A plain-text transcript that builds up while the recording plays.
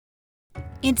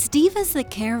It's Divas That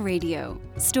Care Radio.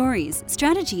 Stories,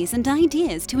 strategies, and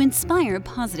ideas to inspire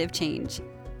positive change.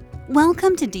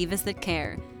 Welcome to Divas That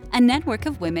Care, a network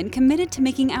of women committed to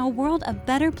making our world a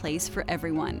better place for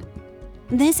everyone.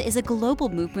 This is a global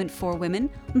movement for women,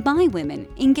 by women,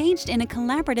 engaged in a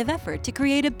collaborative effort to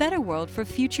create a better world for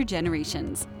future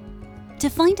generations. To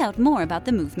find out more about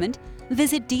the movement,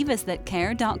 visit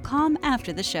divasthatcare.com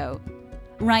after the show.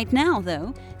 Right now,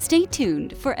 though, stay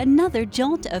tuned for another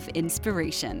jolt of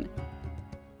inspiration.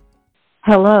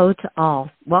 Hello to all.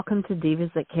 Welcome to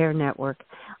Divas That Care Network.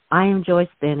 I am Joyce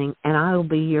Benning, and I will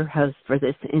be your host for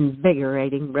this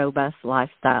invigorating, robust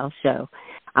lifestyle show.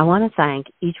 I want to thank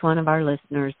each one of our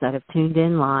listeners that have tuned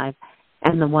in live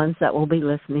and the ones that will be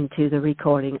listening to the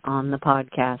recording on the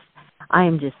podcast. I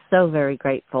am just so very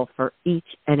grateful for each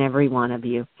and every one of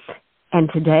you. And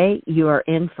today you are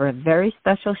in for a very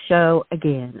special show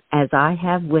again, as I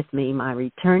have with me my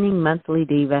returning monthly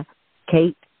diva,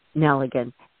 Kate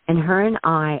Neligan. And her and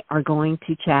I are going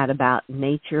to chat about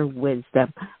nature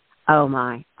wisdom. Oh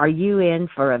my, are you in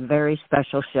for a very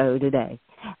special show today?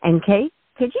 And Kate,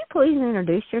 could you please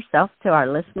introduce yourself to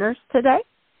our listeners today?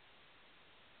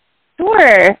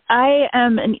 Sure. I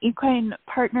am an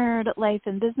equine-partnered life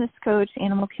and business coach,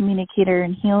 animal communicator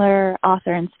and healer,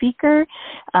 author and speaker,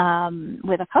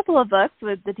 with a couple of books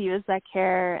with the Divas That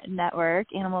Care Network,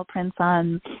 Animal Prints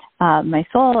on My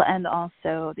Soul, and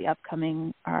also the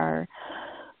upcoming Our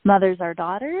Mothers, Our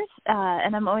Daughters.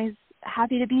 And I'm always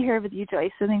happy to be here with you,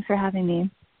 Joyce, so thanks for having me.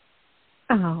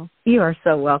 Oh, you are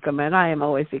so welcome, and I am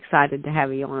always excited to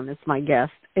have you on as my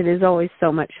guest. It is always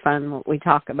so much fun what we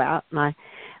talk about, and I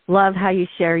love how you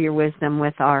share your wisdom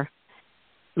with our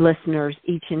listeners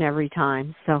each and every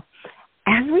time. So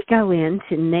as we go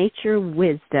into nature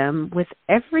wisdom, with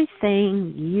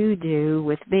everything you do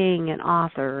with being an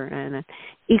author and an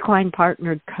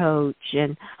equine-partnered coach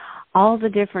and all the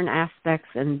different aspects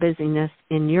and busyness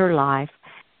in your life,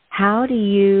 how do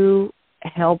you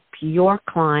help your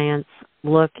clients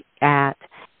look at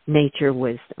nature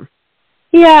wisdom?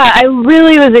 Yeah, I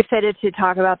really was excited to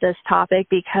talk about this topic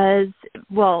because,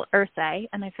 well, Earth Day,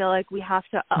 and I feel like we have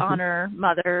to honor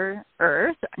Mother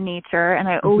Earth, nature, and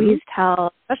I always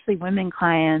tell, especially women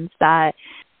clients, that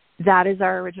is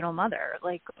our original mother.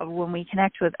 Like, when we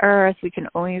connect with Earth, we can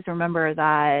always remember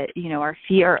that, you know, our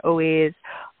feet are always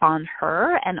on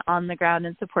her and on the ground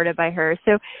and supported by her.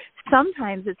 So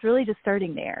sometimes it's really just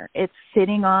starting there. It's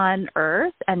sitting on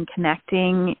Earth and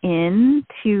connecting in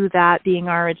to that being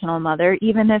our original mother.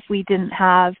 Even if we didn't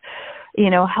have,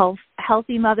 you know,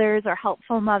 healthy mothers or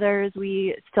helpful mothers,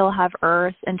 we still have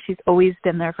Earth, and she's always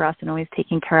been there for us and always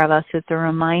taking care of us. So it's a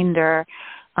reminder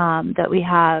that we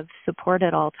have support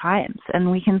at all times.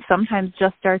 And we can sometimes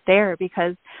just start there,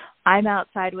 because I'm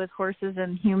outside with horses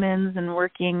and humans and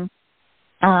working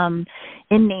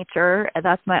in nature.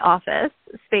 That's my office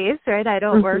space, right? I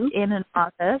don't work in an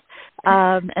office.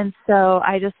 And so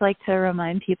I just like to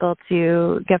remind people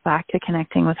to get back to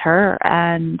connecting with her.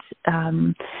 And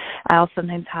I'll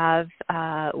sometimes have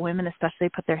women especially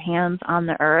put their hands on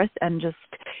the earth and just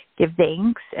give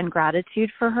thanks and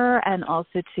gratitude for her, and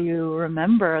also to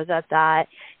remember that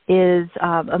is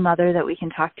a mother that we can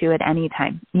talk to at any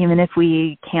time, even if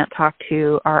we can't talk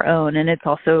to our own. And it's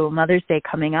also Mother's Day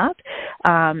coming up.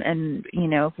 And, you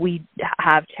know, if we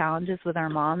have challenges with our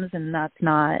moms and that's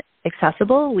not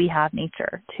accessible, we have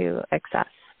nature to access.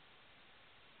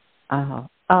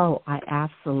 Oh, I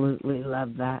absolutely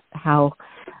love that. How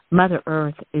Mother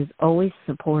Earth is always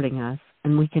supporting us,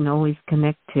 and we can always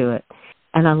connect to it.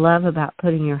 And I love about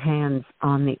putting your hands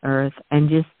on the earth and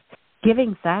just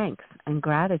giving thanks and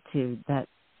gratitude that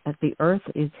the earth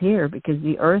is here, because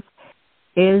the earth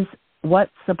is what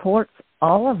supports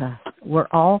all of us. We're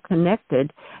all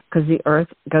connected because the earth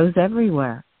goes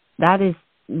everywhere. That is,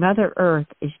 Mother Earth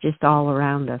is just all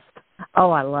around us.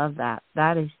 Oh, I love that.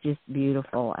 That is just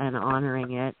beautiful, and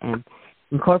honoring it and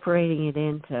incorporating it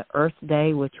into Earth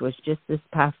Day, which was just this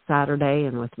past Saturday,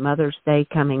 and with Mother's Day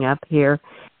coming up here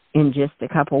in just a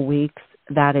couple weeks.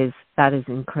 That is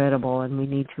incredible, and we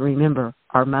need to remember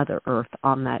our Mother Earth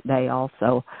on that day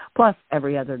also, plus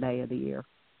every other day of the year.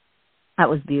 That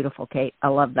was beautiful, Kate. I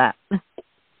love that.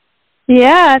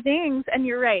 Yeah, thanks. And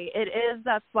you're right. It is.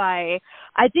 That's why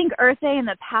I think Earth Day in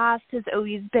the past has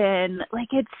always been, like,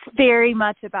 it's very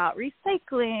much about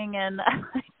recycling and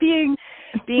being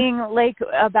like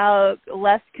about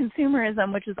less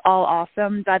consumerism, which is all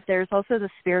awesome. But there's also the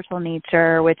spiritual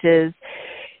nature, which is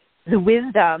the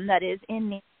wisdom that is in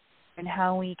nature and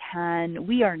how we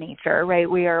are nature, right?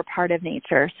 We are a part of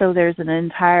nature. So there's an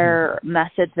entire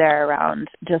message there around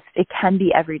just, it can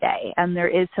be every day. And there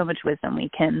is so much wisdom we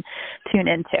can tune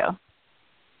into.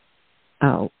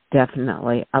 Oh,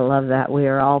 definitely. I love that. We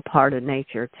are all part of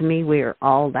nature. To me, we are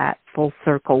all that full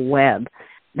circle web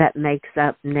that makes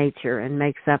up nature and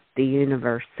makes up the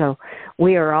universe. So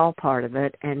we are all part of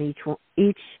it, and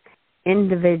each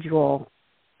individual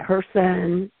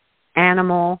person,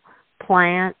 animal,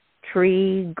 plant,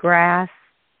 tree, grass,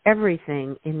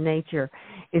 everything in nature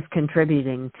is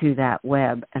contributing to that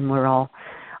web, and we're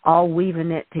all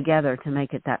weaving it together to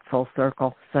make it that full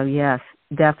circle. So yes,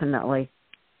 definitely.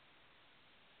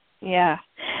 Yeah.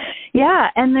 Yeah,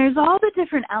 and there's all the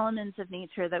different elements of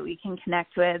nature that we can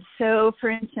connect with. So, for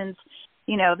instance,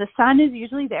 the sun is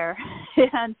usually there,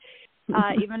 and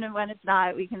even when it's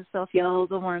not, we can still feel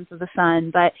the warmth of the sun.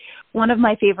 But one of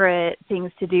my favorite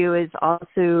things to do is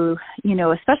also,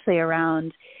 especially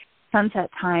around sunset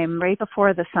time, right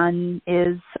before the sun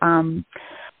is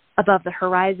above the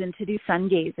horizon, to do sun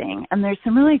gazing. And there's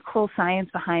some really cool science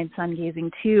behind sun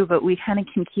gazing too, but we kind of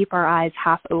can keep our eyes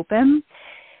half open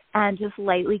and just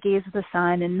lightly gaze at the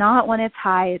sun, and not when it's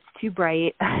high, it's too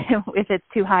bright, if it's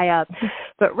too high up,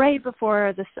 but right before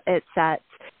it sets.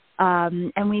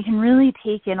 And we can really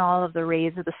take in all of the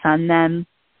rays of the sun then,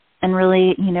 and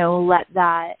really, let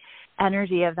that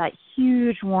energy of that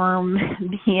huge warm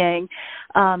being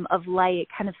of light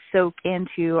kind of soak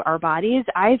into our bodies.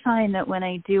 I find that when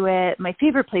I do it, my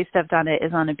favorite place to have done it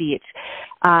is on a beach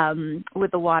with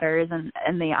the waters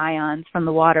and the ions from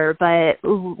the water. But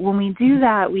when we do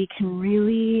that, we can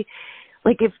really,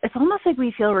 it's almost like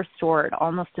we feel restored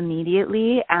almost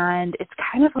immediately, and it's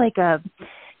kind of like a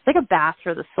bath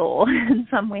for the soul in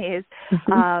some ways,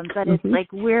 but it's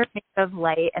like we're made of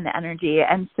light and energy,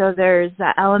 and so there's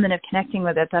that element of connecting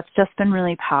with it that's just been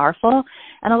really powerful,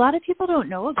 and a lot of people don't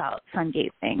know about sun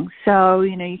gazing. So,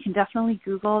 you can definitely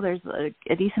Google. There's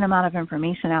a decent amount of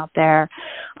information out there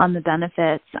on the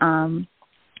benefits,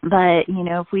 but,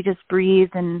 if we just breathe,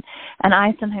 and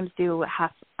I sometimes do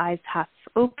eyes half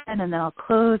open, and then I'll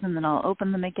close, and then I'll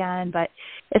open them again. But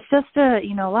it's just a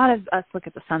lot of us look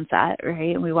at the sunset,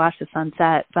 right? And we watch the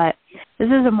sunset, but this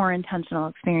is a more intentional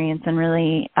experience, and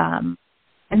really, and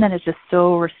then it's just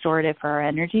so restorative for our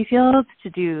energy fields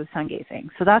to do sun gazing.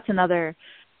 So that's another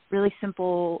really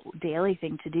simple daily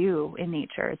thing to do in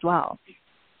nature as well.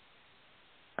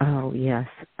 Oh, yes.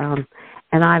 And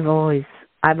I've always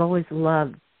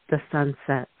loved the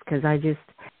sunsets, because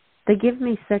they give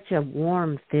me such a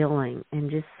warm feeling and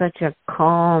just such a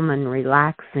calm and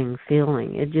relaxing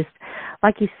feeling. It just,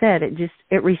 like you said,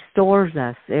 it restores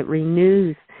us. It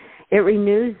renews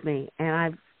me, and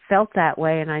I've felt that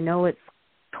way, and I know it's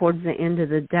towards the end of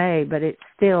the day, but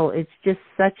it's just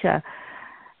such a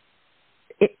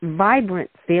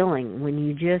vibrant feeling when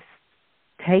you just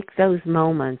take those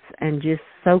moments and just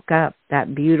soak up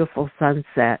that beautiful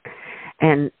sunset,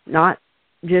 and not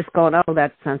just going, oh,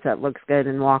 that sunset looks good,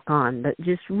 and walk on, but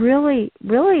just really,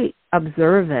 really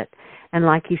observe it. And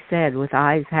like you said, with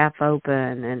eyes half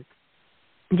open, and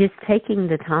just taking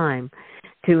the time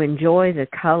to enjoy the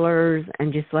colors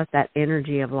and just let that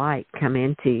energy of light come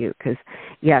into you. Because,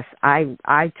 yes,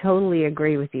 I totally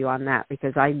agree with you on that,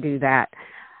 because I do that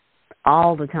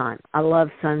all the time. I love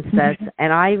sunsets,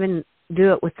 and I even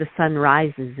do it with the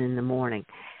sunrises in the morning.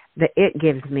 It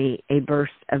gives me a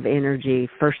burst of energy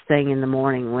first thing in the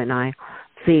morning when I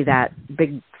see that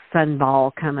big sun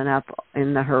ball coming up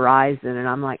in the horizon, and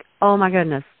I'm like, oh my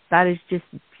goodness, that is just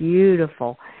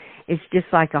beautiful. It's just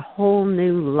like a whole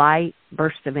new light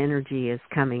burst of energy is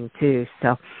coming too.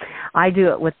 So I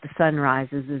do it with the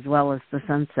sunrises as well as the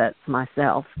sunsets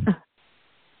myself.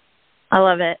 I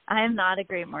love it. I am not a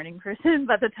great morning person,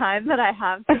 but the time that I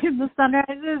have seen the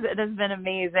sunrises, it has been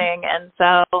amazing, and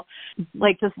so,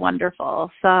 just wonderful.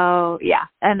 So, yeah,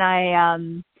 and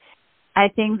I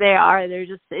think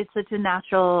it's such a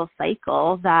natural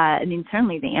cycle that,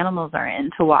 certainly the animals are in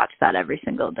to watch that every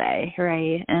single day,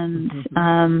 right? And,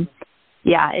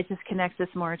 it just connects us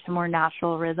more to more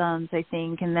natural rhythms, I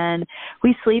think. And then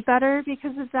we sleep better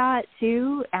because of that,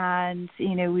 too. And,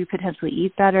 we potentially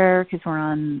eat better because we're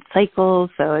on cycles.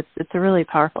 So it's a really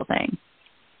powerful thing.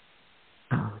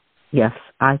 Oh, yes,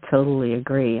 I totally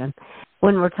agree. And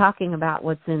when we're talking about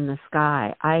what's in the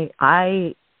sky,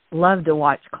 I love to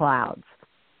watch clouds.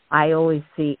 I always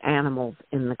see animals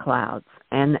in the clouds.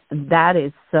 And that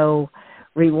is so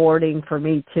rewarding for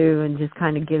me, too, and just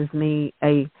kind of gives me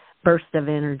a burst of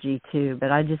energy too.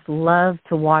 But I just love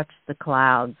to watch the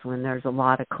clouds when there's a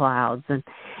lot of clouds, and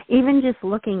even just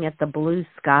looking at the blue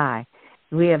sky.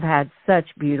 We have had such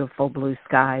beautiful blue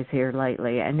skies here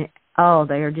lately, and they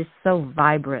are just so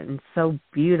vibrant and so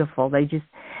beautiful.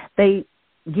 They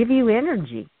give you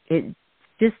energy. It's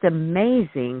just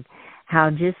amazing how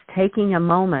just taking a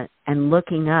moment and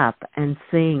looking up and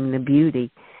seeing the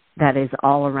beauty that is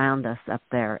all around us up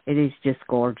there. It is just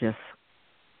gorgeous.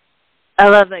 I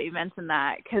love that you mentioned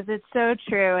that because it's so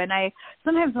true. And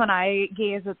sometimes when I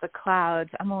gaze at the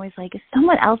clouds, I'm always like, is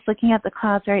someone else looking at the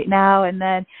clouds right now? And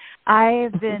then I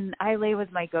lay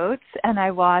with my goats and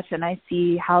I watch and I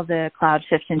see how the clouds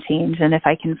shift and change, and if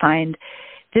I can find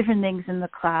different things in the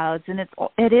clouds. And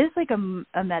it is like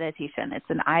a meditation. It's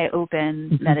an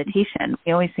eye-open meditation.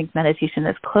 We always think meditation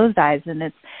is closed eyes, and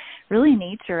it's really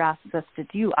nature asks us to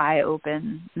do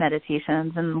eye-open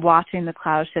meditations and watching the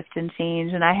clouds shift and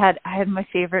change. And I had my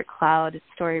favorite cloud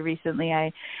story recently.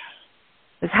 I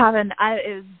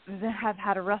have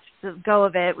had a rough go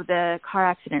of it with a car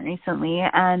accident recently,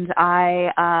 and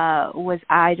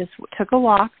I just took a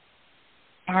walk,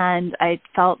 and I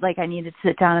felt like I needed to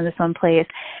sit down in this one place,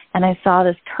 and I saw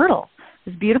this turtle,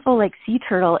 this beautiful like sea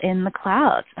turtle in the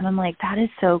clouds, and I'm like, that is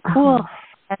so cool.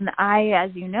 And I,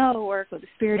 as you know, work with a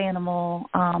spirit animal,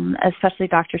 especially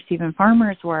Dr. Stephen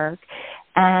Farmer's work.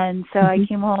 And so I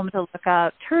came home to look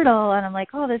up turtle, and I'm like,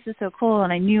 oh, this is so cool.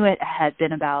 And I knew it had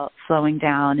been about slowing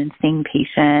down and staying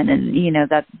patient. And,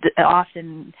 that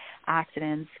often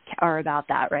accidents are about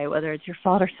that, right? Whether it's your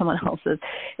fault or someone else's,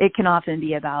 it can often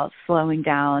be about slowing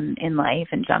down in life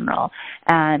in general.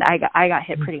 And I got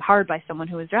hit pretty hard by someone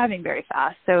who was driving very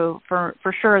fast. So for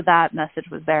sure that message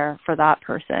was there for that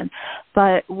person.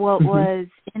 But what was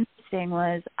interesting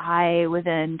was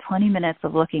within 20 minutes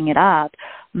of looking it up,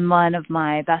 one of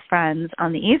my best friends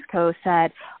on the East Coast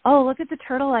said, oh, look at the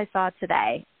turtle I saw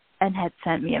today, and had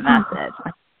sent me a message.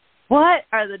 What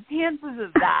are the chances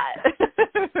of that?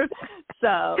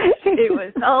 So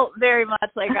it felt very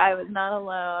much like I was not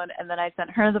alone. And then I sent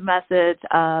her the message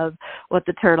of what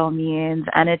the turtle means.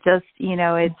 And it just,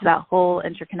 it's that whole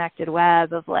interconnected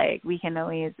web of like, we can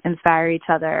always inspire each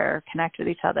other, connect with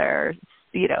each other,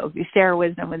 share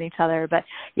wisdom with each other. But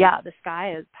yeah, the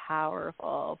sky is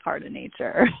powerful part of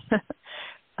nature.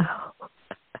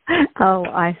 Oh,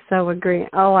 I so agree.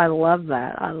 Oh, I love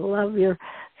that. I love your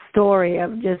story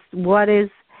of just what is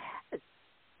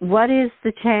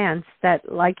the chance that,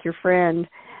 like, your friend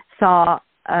saw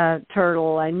a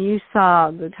turtle and you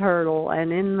saw the turtle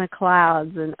and in the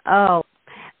clouds, and oh,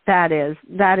 that is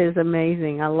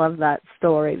amazing. I love that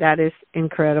story. That is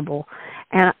incredible.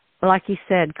 And like you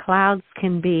said, clouds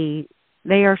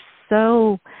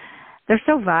they're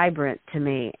so vibrant to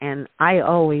me, and I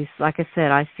always, like I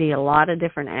said, I see a lot of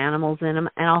different animals in them,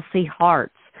 and I'll see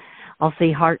hearts. I'll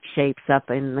see heart shapes up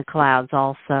in the clouds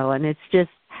also, and it's just,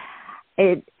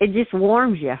 it just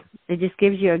warms you. It just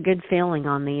gives you a good feeling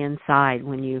on the inside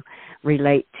when you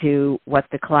relate to what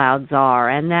the clouds are,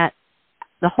 and that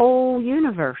the whole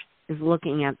universe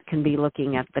can be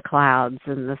looking at the clouds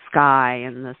and the sky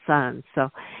and the sun. So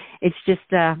it's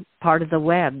just a part of the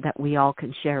web that we all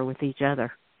can share with each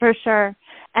other. For sure.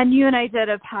 And you and I did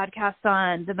a podcast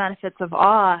on the benefits of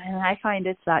awe, and I find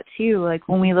it's that too. Like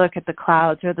when we look at the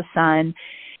clouds or the sun,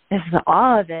 it's the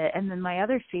awe of it. And then my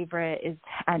other favorite is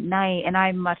at night, and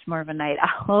I'm much more of a night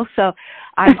owl, so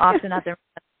I'm often out there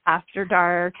after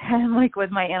dark, and like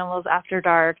with my animals after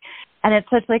dark. And it's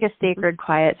such like a sacred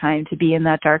quiet time to be in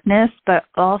that darkness, but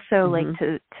also like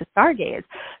to stargaze,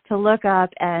 to look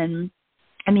up. And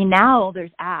I mean, now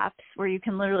there's apps where you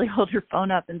can literally hold your phone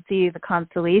up and see the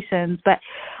constellations, but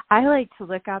I like to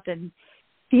look up and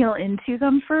feel into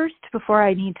them first before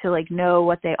I need to like know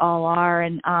what they all are.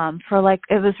 And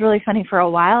it was really funny. For a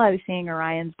while I was seeing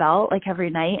Orion's belt like every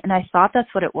night, and I thought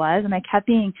that's what it was, and I kept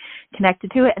being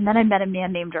connected to it. And then I met a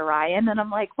man named Orion, and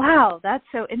I'm like, wow, that's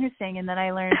so interesting. And then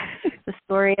I learned the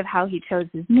story of how he chose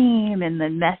his name and the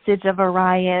message of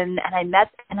Orion, and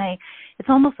it's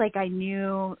almost like I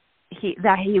knew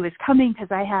that he was coming because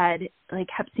I had like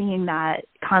kept seeing that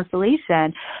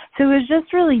constellation. So it was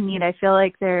just really neat. I feel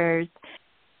like there's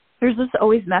just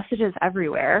always messages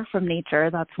everywhere from nature.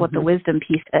 That's what the wisdom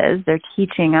piece is. They're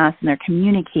teaching us and they're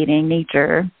communicating.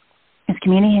 Nature is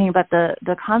communicating, but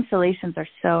the constellations are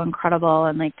so incredible.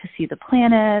 And like to see the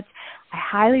planets, I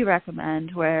highly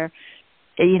recommend where,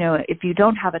 if you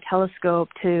don't have a telescope,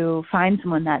 to find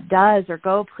someone that does, or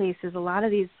go places. A lot of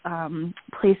these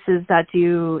places that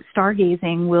do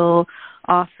stargazing will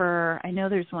offer, I know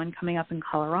there's one coming up in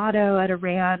Colorado at a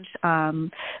ranch,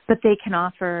 but they can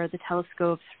offer the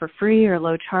telescopes for free or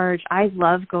low charge. I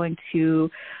love going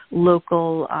to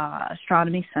local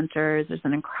astronomy centers. There's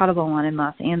an incredible one in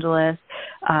Los Angeles,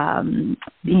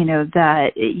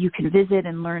 that you can visit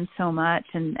and learn so much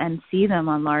and see them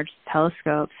on large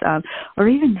telescopes. Or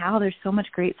even now, there's so much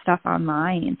great stuff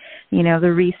online.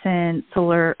 The recent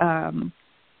solar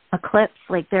eclipse,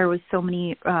 like there was so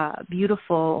many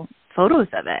beautiful photos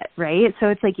of it, right? So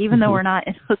it's like, even though we're not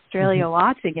in Australia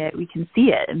watching it, we can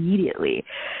see it immediately.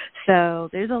 So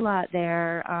there's a lot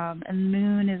there. And the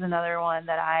moon is another one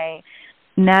that I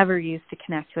never used to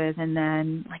connect with. And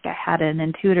then, like, I had an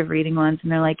intuitive reading once,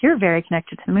 and they're like, you're very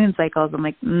connected to the moon cycles. I'm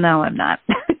like, no, I'm not.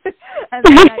 And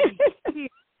then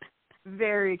I'm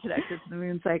very connected to the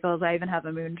moon cycles. I even have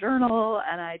a moon journal,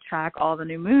 and I track all the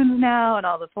new moons now and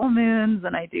all the full moons,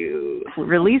 and I do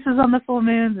releases on the full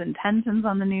moons, intentions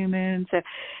on the new moon. So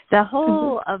the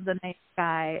whole of the night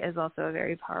sky is also a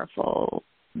very powerful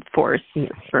force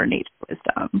for nature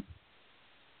wisdom.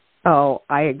 Oh,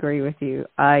 I agree with you.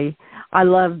 I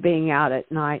love being out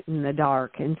at night in the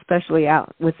dark, and especially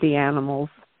out with the animals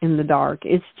in the dark.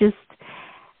 It's just,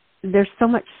 there's so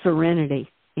much serenity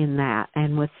in that,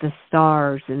 and with the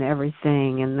stars and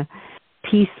everything and the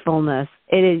peacefulness.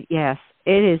 It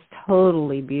is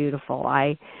totally beautiful.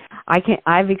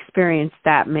 I've experienced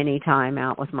that many times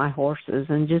out with my horses,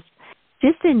 and just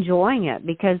enjoying it,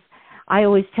 because I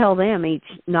always tell them each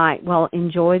night, well,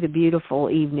 enjoy the beautiful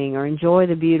evening or enjoy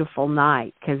the beautiful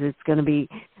night, because it's going to be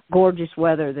gorgeous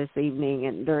weather this evening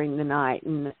and during the night.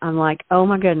 And I'm like, oh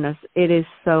my goodness, it is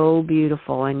so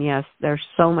beautiful. And yes, there's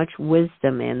so much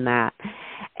wisdom in that.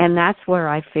 And that's where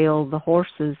I feel the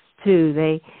horses too,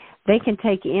 they can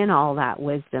take in all that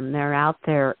wisdom. They're out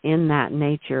there in that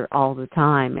nature all the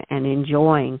time and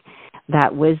enjoying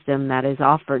that wisdom that is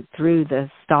offered through the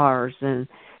stars and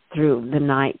through the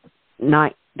night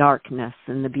darkness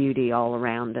and the beauty all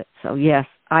around it. So yes,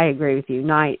 I agree with you.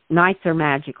 Nights are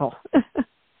magical.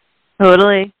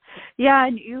 Totally. Yeah,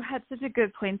 and you had such a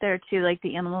good point there too. Like,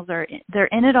 the animals they're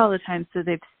in it all the time, so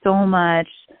they've so much,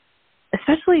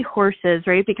 especially horses,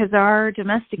 right? Because our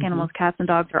domestic animals, cats and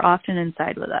dogs, are often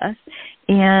inside with us,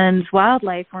 and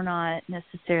wildlife we're not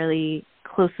necessarily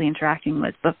closely interacting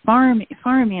with. But farm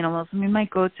animals, I mean, my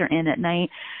goats are in at night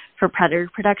for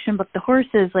predator protection, but the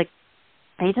horses, like,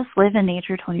 they just live in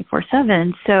nature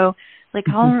 24/7. So, like,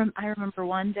 I remember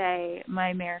one day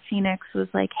my mare Phoenix was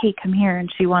like, hey, come here, and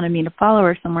she wanted me to follow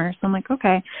her somewhere. So I'm like,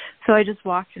 okay. So I just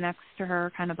walked next to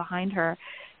her, kind of behind her,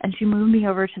 and she moved me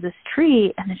over to this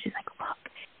tree, and then she's like, look.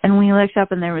 And we looked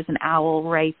up, and there was an owl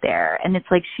right there. And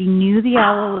it's like she knew the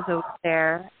owl was over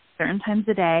there certain times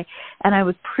a day, and I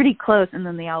was pretty close, and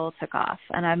then the owl took off.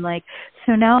 And I'm like,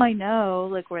 so now I know,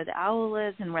 like, where the owl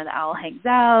lives and where the owl hangs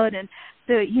out. And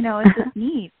so, you know, it's just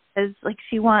neat. As like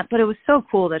but it was so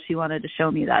cool that she wanted to show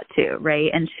me that too, right?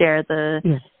 And share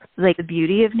like the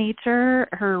beauty of nature.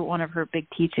 One of her big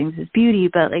teachings is beauty,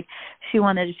 but like she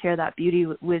wanted to share that beauty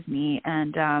with me.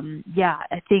 And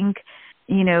I think,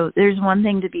 you know, there's one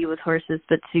thing to be with horses,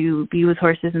 but to be with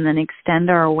horses and then extend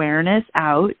our awareness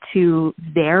out to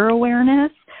their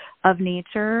awareness of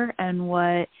nature and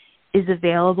what is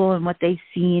available and what they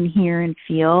see and hear and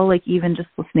feel, like even just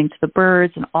listening to the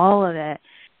birds and all of it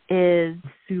is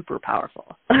super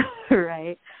powerful,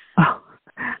 right?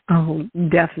 Oh,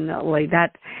 definitely.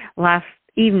 That last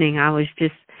evening I was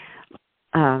just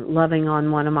loving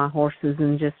on one of my horses,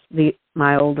 and just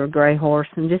my older gray horse,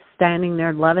 and just standing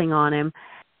there loving on him.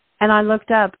 And I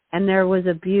looked up, and there was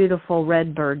a beautiful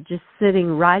red bird just sitting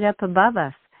right up above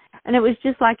us. And it was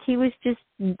just like he was just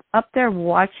up there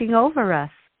watching over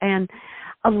us. And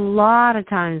a lot of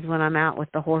times when I'm out with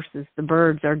the horses, the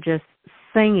birds are just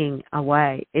singing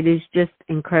away. It is just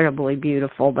incredibly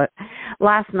beautiful. But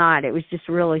last night it was just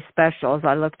really special as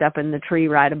I looked up in the tree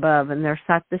right above, and there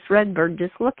sat this red bird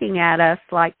just looking at us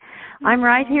like, I'm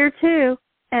right here too.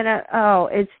 And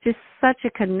it's just such a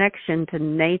connection to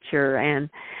nature and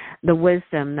the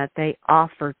wisdom that they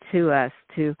offer to us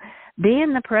to be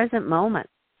in the present moment.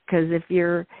 Because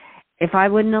if I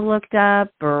wouldn't have looked up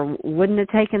or wouldn't have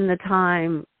taken the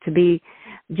time to be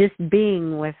just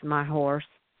being with my horse,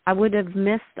 I would have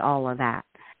missed all of that.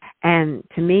 And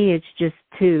to me, it's just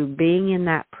being in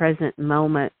that present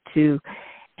moment, to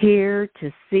hear,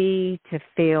 to see, to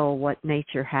feel what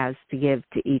nature has to give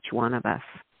to each one of us.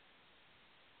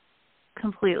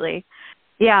 Completely.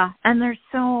 Yeah, and there's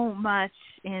so much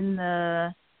in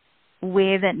the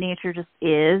way that nature just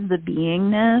is, the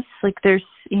beingness. Like there's,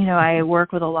 you know, I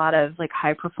work with a lot of like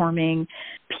high performing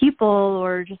people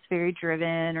or just very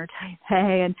driven or type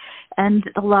A and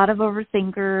a lot of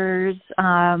overthinkers.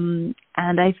 And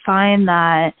I find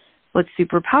that what's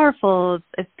super powerful is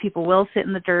if people will sit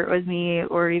in the dirt with me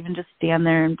or even just stand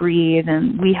there and breathe.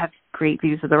 And we have great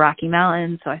views of the Rocky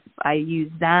Mountains, so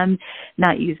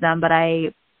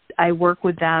I work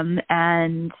with them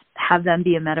and have them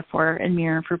be a metaphor and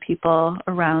mirror for people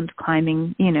around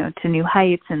climbing, you know, to new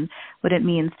heights and what it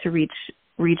means to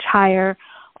reach higher,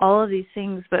 all of these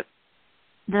things. But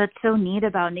that's so neat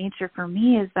about nature for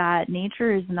me is that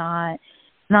nature is not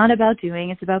not about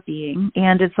doing, it's about being.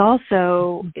 And it's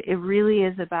also, it really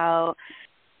is about,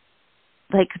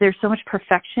 like, there's so much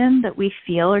perfection that we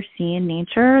feel or see in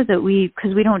nature that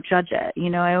because we don't judge it. You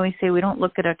know, I always say we don't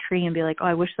look at a tree and be like, oh,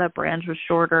 I wish that branch was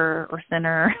shorter or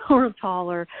thinner or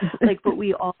taller. Like, but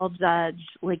we all judge,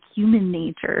 like, human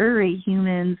nature, right?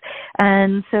 Humans.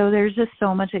 And so there's just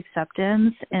so much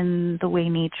acceptance in the way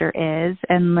nature is.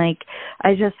 And, like,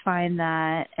 I just find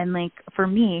that, and, like, for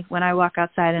me, when I walk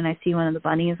outside and I see one of the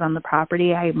bunnies on the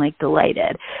property, I'm, like,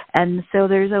 delighted. And so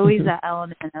there's always that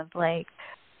element of, like,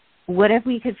 what if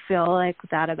we could feel like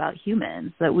that about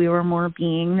humans, that we were more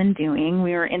being than doing?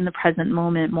 We were in the present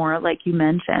moment more, like you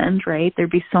mentioned, right?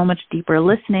 There'd be so much deeper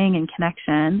listening and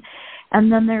connection.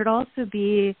 And then there'd also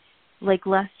be, like,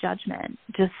 less judgment,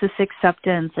 just this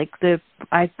acceptance. Like,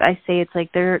 I say it's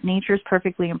like nature's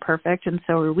perfectly imperfect, and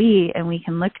so are we, and we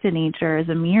can look to nature as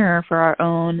a mirror for our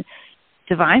own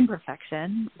divine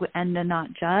perfection and to not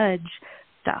judge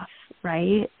stuff,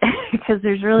 right? Because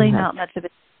there's really not much of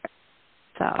it.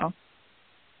 So.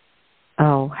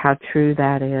 Oh, how true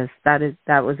that is.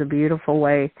 That was a beautiful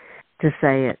way to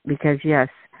say it, because yes,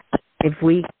 if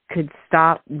we could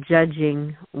stop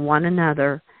judging one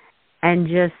another and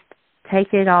just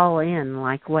take it all in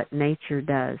like what nature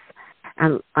does.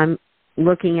 And I'm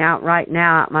looking out right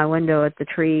now at my window at the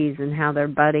trees and how they're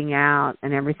budding out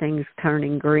and everything's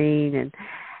turning green, and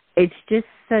it's just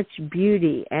such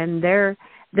beauty, and they're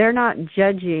not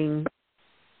judging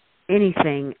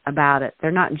anything about it.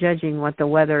 They're not judging what the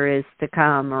weather is to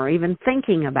come, or even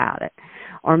thinking about it,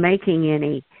 or making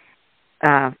any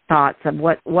thoughts of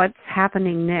what's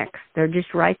happening next. They're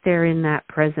just right there in that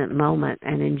present moment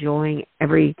and enjoying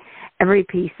every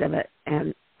piece of it.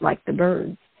 And like the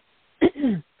birds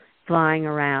flying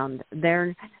around,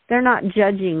 they're not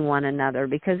judging one another,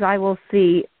 because I will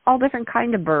see all different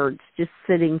kind of birds just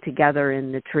sitting together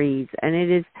in the trees, and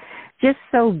it is just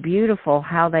so beautiful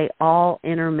how they all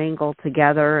intermingle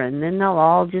together, and then they'll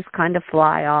all just kind of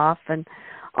fly off and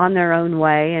on their own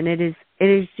way. And it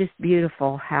is just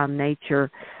beautiful how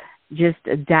nature just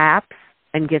adapts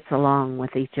and gets along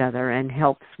with each other and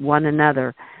helps one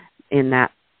another in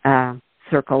that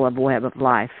circle of web of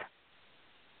life.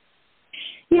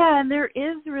 Yeah, and there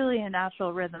is really a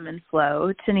natural rhythm and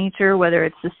flow to nature, whether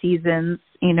it's the seasons.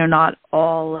 You know, not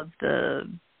all of the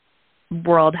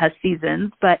world has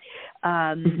seasons, but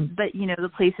you know, the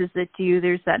places that do,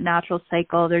 there's that natural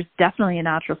cycle. There's definitely a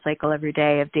natural cycle every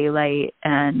day of daylight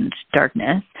and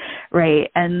darkness, right?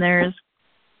 And there's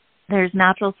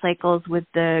natural cycles with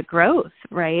the growth,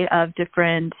 right, of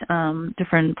different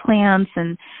plants.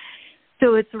 And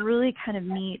so it's really kind of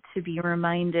neat to be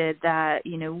reminded that,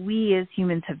 you know, we as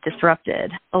humans have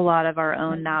disrupted a lot of our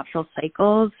own natural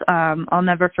cycles. I'll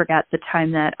never forget the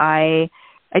time that I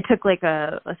took like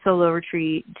a solo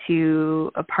retreat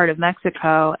to a part of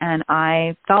Mexico, and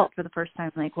I felt for the first time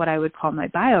like what I would call my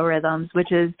biorhythms,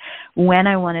 which is when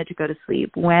I wanted to go to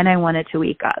sleep, when I wanted to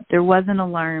wake up. There wasn't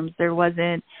alarms. There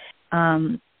wasn't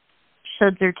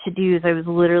shoulds or to-dos. I was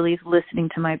literally listening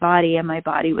to my body, and my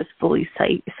body was fully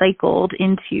cycled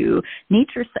into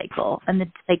nature's cycle and the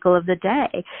cycle of the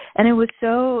day. And it was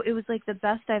like the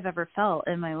best I've ever felt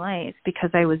in my life, because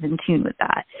I was in tune with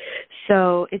that.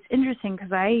 So it's interesting,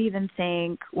 because I even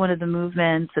think one of the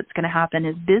movements that's going to happen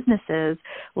is businesses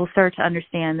will start to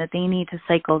understand that they need to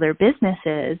cycle their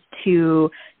businesses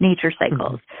to nature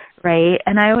cycles, right?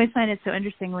 And I always find it so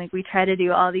interesting, like we try to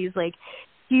do all these like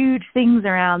huge things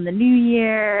around the new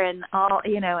year and all,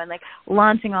 you know, and like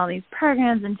launching all these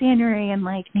programs in January, and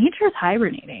like nature's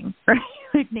hibernating, right?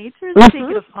 Like nature's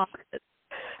taking a pause.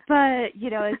 But, you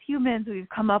know, as humans, we've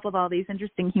come up with all these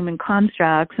interesting human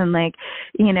constructs, and like,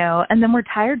 you know, and then we're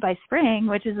tired by spring,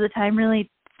 which is the time really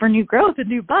for new growth and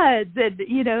new buds. And,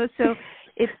 you know, so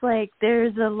it's like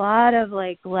there's a lot of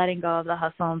like letting go of the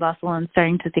hustle and bustle and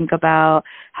starting to think about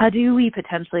how do we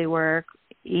potentially work.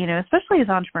 You know, especially as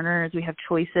entrepreneurs, we have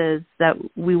choices that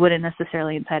we wouldn't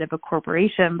necessarily inside of a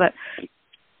corporation, but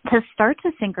to start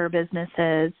to sync our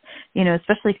businesses, you know,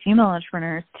 especially female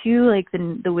entrepreneurs, to like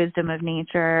the wisdom of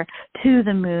nature, to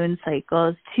the moon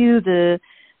cycles, to the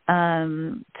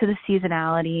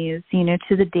seasonalities, you know,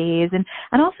 to the days, and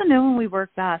also know when we work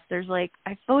best. There's like,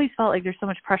 I've always felt like there's so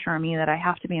much pressure on me that I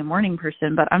have to be a morning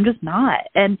person, but I'm just not.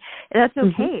 And that's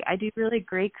okay. I do really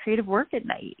great creative work at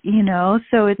night, you know,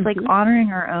 so it's like honoring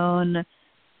our own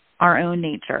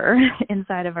nature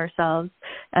inside of ourselves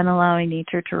and allowing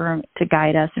nature to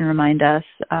guide us and remind us,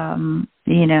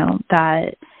 you know,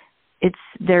 that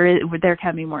there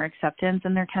can be more acceptance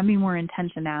and there can be more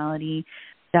intentionality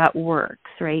that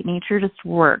works, right? Nature just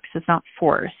works. It's not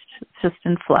forced. It's just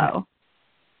in flow.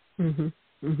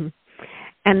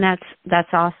 And that's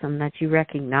awesome that you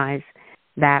recognize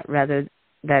that, rather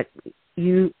that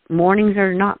mornings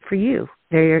are not for you.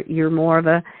 You're more of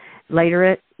a later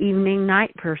at evening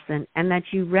night person, and that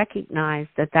you recognize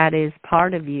that is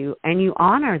part of you, and you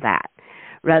honor that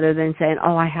rather than saying,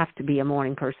 oh, I have to be a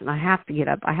morning person, I have to get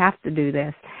up, I have to do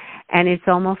this. And it's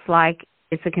almost like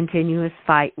it's a continuous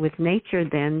fight with nature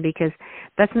then, because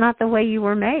that's not the way you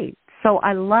were made. So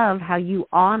I love how you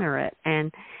honor it,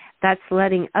 and that's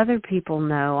letting other people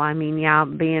know. I mean, yeah,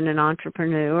 being an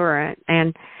entrepreneur,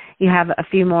 and you have a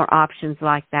few more options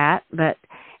like that, but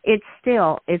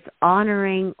it's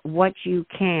honoring what you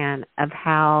can of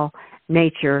how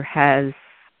nature has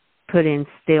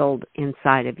instilled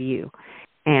inside of you,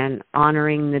 and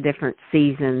honoring the different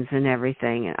seasons and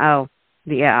everything. And oh,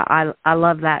 yeah, I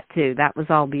love that too. That was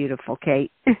all beautiful,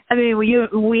 Kate. I mean,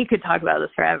 we could talk about this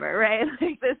forever, right?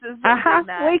 Like, this is something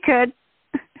that we could.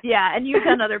 Yeah, and you've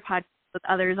done other podcasts with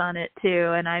others on it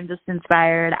too, and I'm just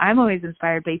inspired. I'm always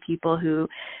inspired by people who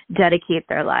dedicate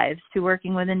their lives to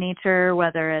working within nature,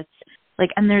 whether it's like,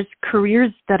 and there's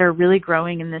careers that are really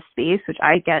growing in this space, which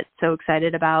I get so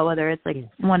excited about, whether it's like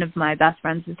one of my best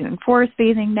friends is doing forest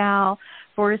bathing now,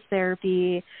 forest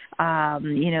therapy.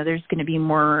 There's going to be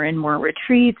more and more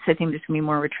retreats. I think there's going to be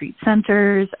more retreat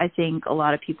centers. I think a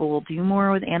lot of people will do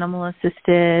more with animal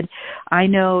assisted. I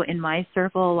know in my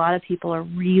circle, a lot of people are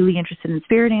really interested in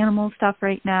spirit animal stuff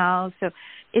right now. So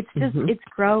it's just, it's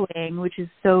growing, which is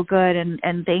so good.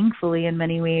 And thankfully, in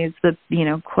many ways, the,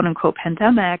 quote unquote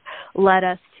pandemic led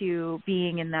us to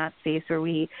being in that space where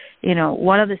we,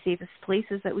 one of the safest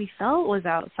places that we felt was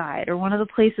outside, or one of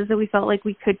the places that we felt like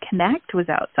we could connect was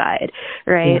outside,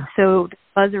 right? Yeah. So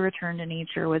there was a return to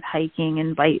nature with hiking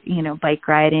and bike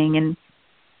riding and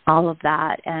all of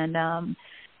that. And,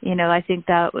 I think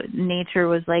that nature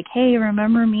was like, hey,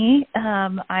 remember me?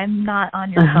 I'm not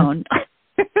on your phone.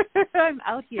 I'm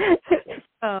out here.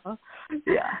 Oh,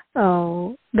 yeah.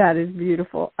 Oh, that is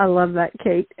beautiful. I love that,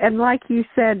 Kate. And like you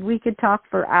said, we could talk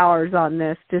for hours on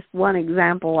this, just one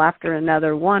example after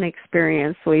another, one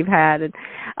experience we've had. And,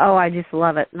 I just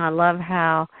love it. And I love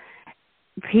how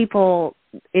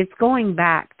it's going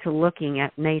back to looking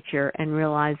at nature and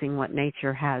realizing what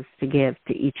nature has to give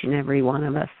to each and every one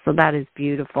of us. So that is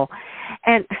beautiful.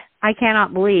 And I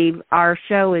cannot believe our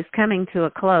show is coming to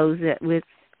a close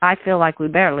I feel like we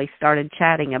barely started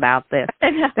chatting about this.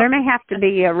 There may have to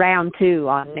be a round 2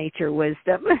 on nature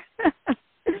wisdom.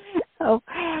 So,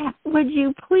 would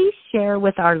you please share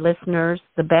with our listeners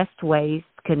the best ways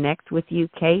to connect with you,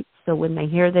 Kate, so when they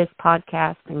hear this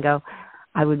podcast and go,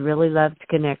 I would really love to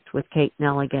connect with Kate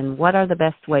Neligan, what are the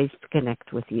best ways to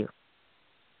connect with you?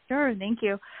 Sure, thank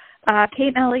you.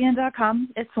 KateNeligan.com,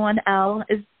 it's one L,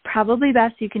 is probably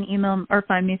best. You can email or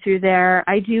find me through there.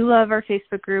 I do love our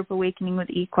Facebook group, Awakening with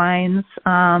Equines,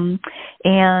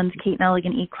 and Kate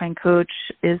Neligan Equine Coach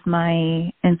is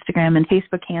my Instagram and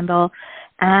Facebook handle.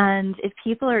 And if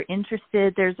people are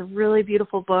interested, there's a really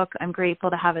beautiful book I'm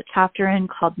grateful to have a chapter in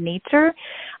called Nature.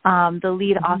 The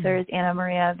lead author is Ana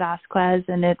Maria Vasquez,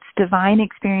 and it's Divine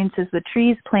Experiences with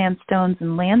Trees, Plants, Stones,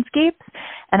 and Landscapes.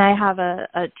 And I have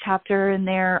a chapter in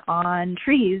there on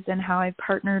trees and how I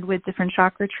partnered with different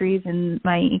chakra trees in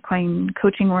my equine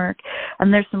coaching work.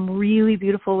 And there's some really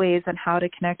beautiful ways on how to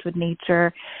connect with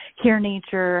nature, hear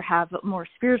nature, have a more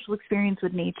spiritual experience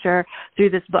with nature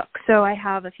through this book. So I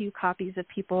have a few copies if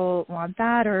people want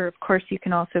that, or of course you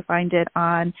can also find it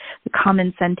on the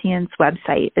Common Sentience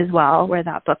website as well, where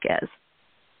that book is.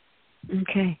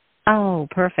 Okay. Oh,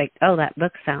 perfect. Oh, that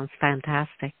book sounds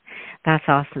fantastic. That's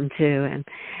awesome too,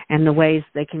 and the ways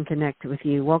they can connect with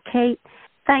you. Well, Kate,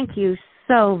 thank you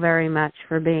so very much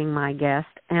for being my guest,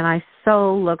 and I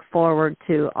so look forward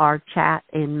to our chat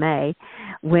in May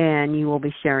when you will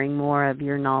be sharing more of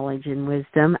your knowledge and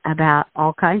wisdom about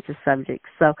all kinds of subjects.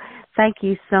 So thank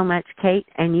you so much, Kate,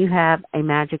 and you have a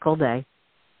magical day.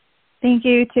 Thank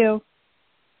you, too.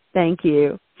 Thank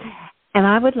you. And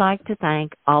I would like to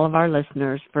thank all of our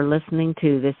listeners for listening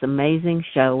to this amazing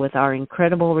show with our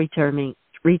incredible returning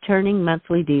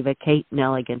monthly diva, Kate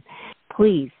Neligan.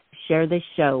 Please share this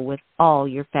show with all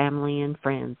your family and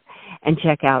friends, and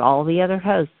check out all the other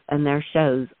hosts and their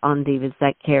shows on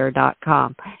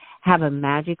divasthatcare.com. Have a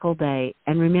magical day,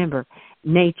 and remember,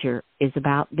 nature is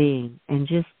about being, and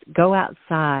just go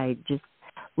outside, just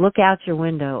look out your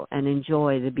window and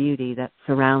enjoy the beauty that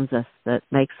surrounds us, that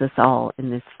makes us all in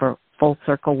this full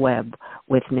circle web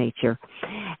with nature.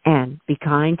 And be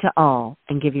kind to all,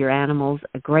 and give your animals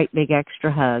a great big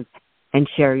extra hug, and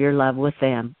share your love with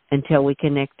them. Until we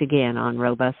connect again on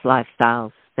Robust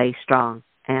Lifestyles, stay strong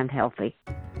and healthy.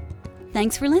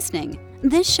 Thanks for listening.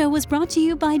 This show was brought to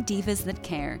you by Divas That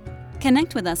Care.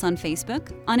 Connect with us on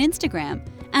Facebook, on Instagram,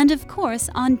 and of course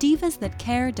on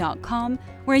divasthatcare.com,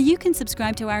 where you can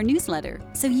subscribe to our newsletter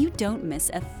so you don't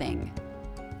miss a thing.